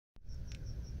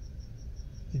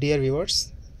Dear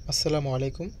viewers, Assalamu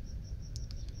alaikum.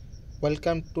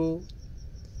 Welcome to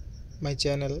my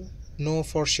channel Know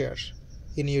for Share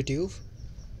in YouTube.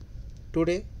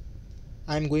 Today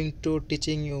I am going to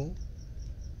teaching you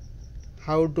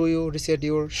how do you reset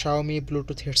your Xiaomi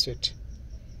Bluetooth headset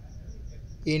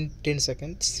in 10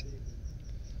 seconds.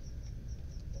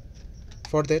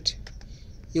 For that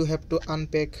you have to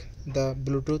unpack the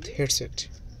Bluetooth headset.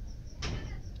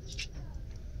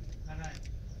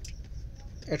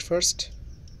 At first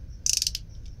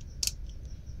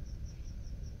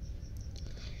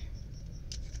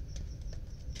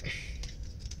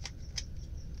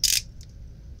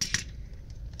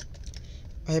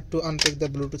I have to unpack the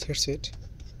Bluetooth headset.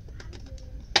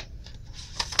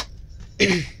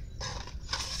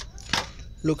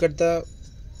 Look at the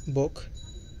book.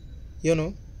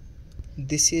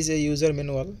 This is a user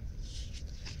manual.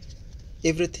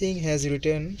 Everything has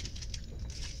written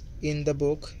in the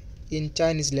book in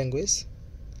Chinese language.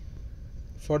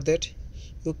 For that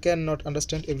you cannot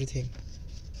understand everything.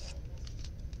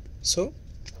 So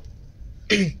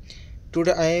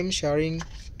today I am sharing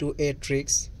 8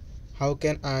 tricks how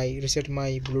can I reset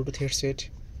my Bluetooth headset.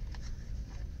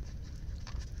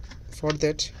 For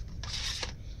that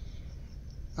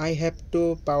I have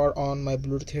to power on my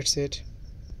Bluetooth headset.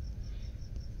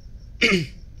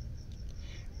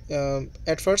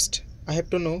 At first I have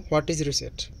to know what is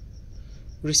reset.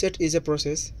 Reset is a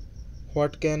process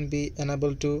what can be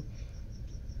enabled to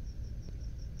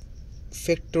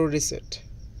factory reset.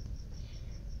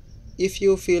 If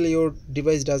you feel your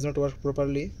device does not work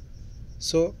properly,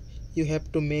 so you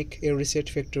have to make a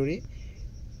reset factory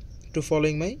to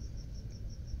following my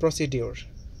procedure.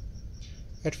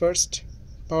 At first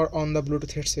power on the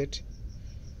Bluetooth headset.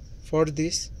 For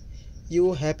this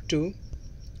you have to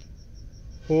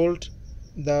hold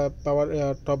the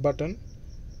power top button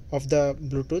of the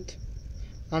Bluetooth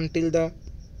until the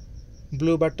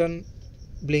blue button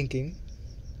blinking.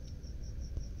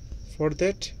 For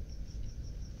that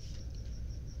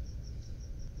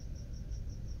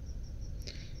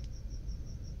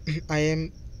I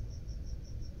am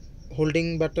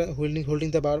holding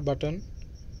the bar button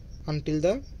until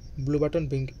the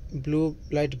blue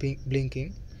light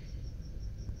blinking.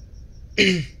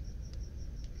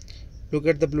 Look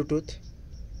at the Bluetooth,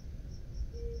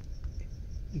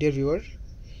 dear viewer.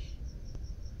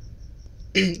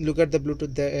 Look at the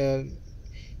Bluetooth.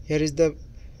 Here is the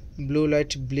blue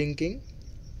light blinking.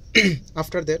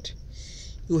 After that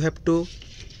you have to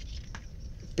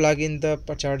plug in the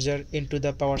charger into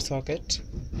the power socket.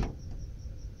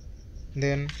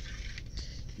 Then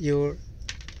you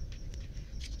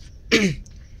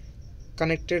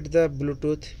connected the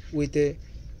Bluetooth with a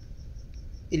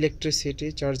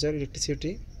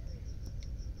electricity.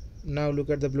 Now look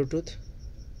at the Bluetooth.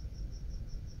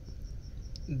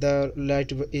 The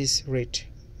light is red.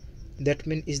 That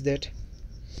means is that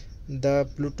the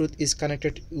Bluetooth is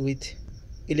connected with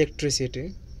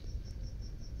electricity.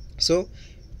 So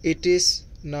it is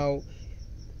now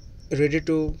ready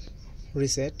to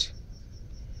reset.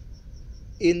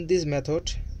 In this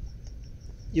method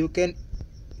you can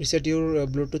reset your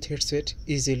Bluetooth headset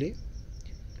easily.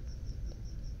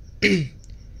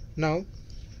 Now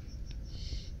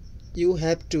you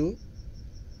have to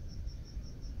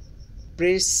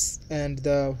press and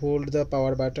hold the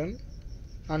power button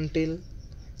until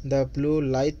the blue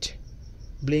light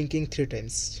blinking 3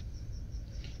 times.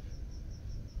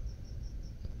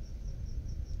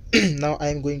 Now I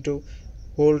am going to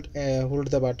hold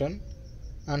the button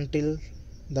until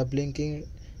the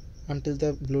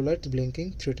blue light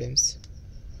blinking 3 times.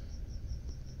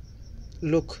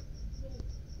 Look,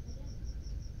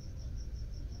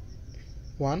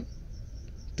 1,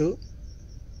 2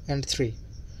 and 3.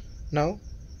 Now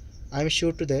I am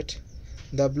sure to that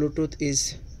the Bluetooth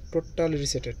is totally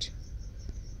resetted.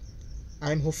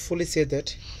 I am hopefully say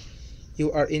that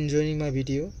you are enjoying my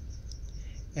video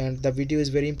and the video is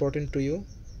very important to you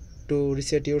to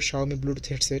reset your Xiaomi Bluetooth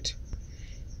headset.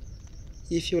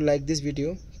 If you like this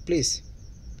video, please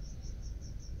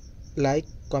like,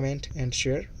 comment and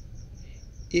share.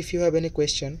 If you have any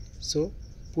question, so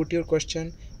put your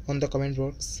question on the comment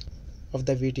box of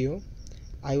the video.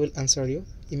 I will answer you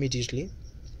immediately.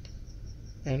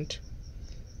 And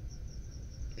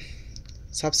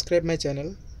subscribe my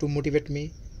channel to motivate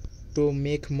me to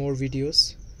make more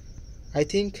videos. I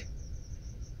think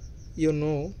you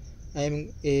know I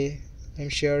am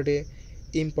shared a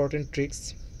important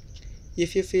tricks.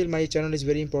 If you feel my channel is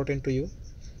very important to you,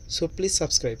 so please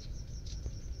subscribe.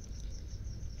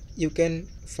 You can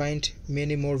find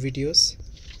many more videos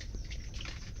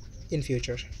in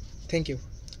future. Thank you.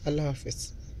 Allah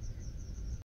Hafiz.